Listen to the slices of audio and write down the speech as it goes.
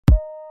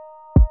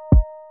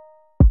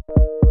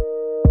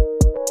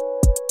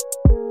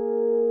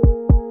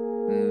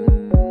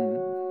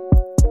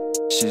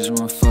bitches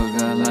want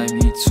fuck, I like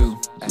me too.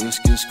 Do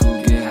skill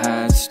school, get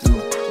high at stew.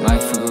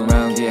 Might fuck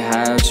around, get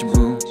high at your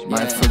boo.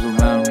 Might fuck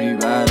around,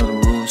 rewrite all the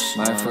rules.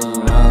 Might fuck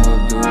around,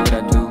 go do what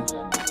I do.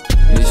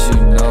 Bitch,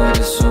 you know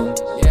it's Suum.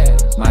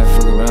 Might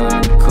fuck around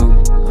in the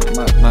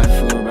coupe. Might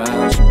fuck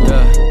around with your boo.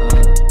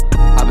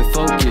 Yeah, I been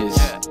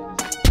focused.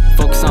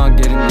 Focus on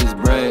getting this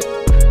bread.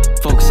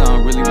 Focus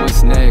on really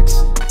what's next.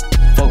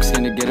 Focus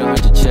gonna get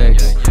 100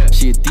 checks.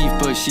 She a thief,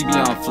 but she be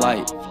on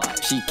flight.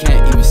 She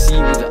can't even see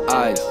with her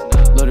eyes.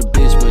 Love the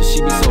bitch, but she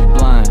be so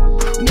blind.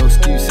 No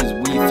excuses,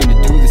 we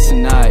finna do this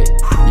tonight.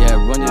 Yeah,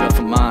 run it up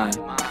for mine.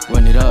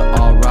 Run it up,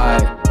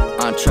 alright.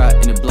 On track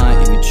in the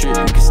blind, if you trip,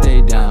 you can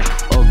stay down.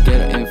 Oh, get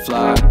up and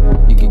fly.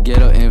 You can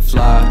get up and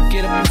fly.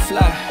 Get up and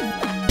fly.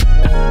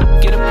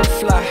 Get up and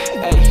fly,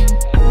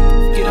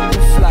 ayy. Get up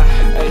and fly,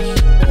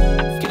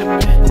 ayy. Get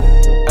up and,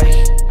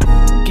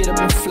 ayy. Get up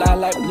and fly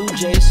like Blue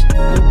Jays.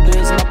 Blue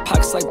bills in my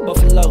pockets like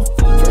Buffalo.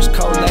 First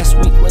call last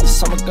week, where the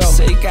summer go?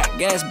 Say you got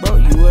gas, bro,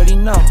 you already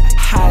know.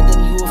 Higher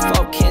than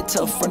UFO, can't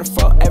tell from the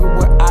fall.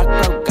 Everywhere I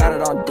go, got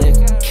it on deck.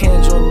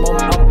 Can't enjoy the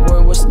moment, I'm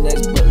worried what's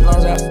next. But as long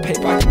as I have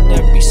paper, I can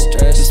never be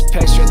stressed. This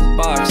pack straight the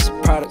box,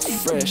 product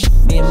fresh.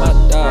 Me and my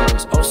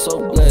dogs, oh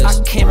so blessed.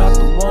 I came out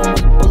the womb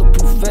with a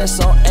bulletproof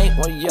vest on. Ain't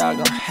one of y'all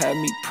gonna have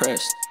me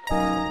pressed.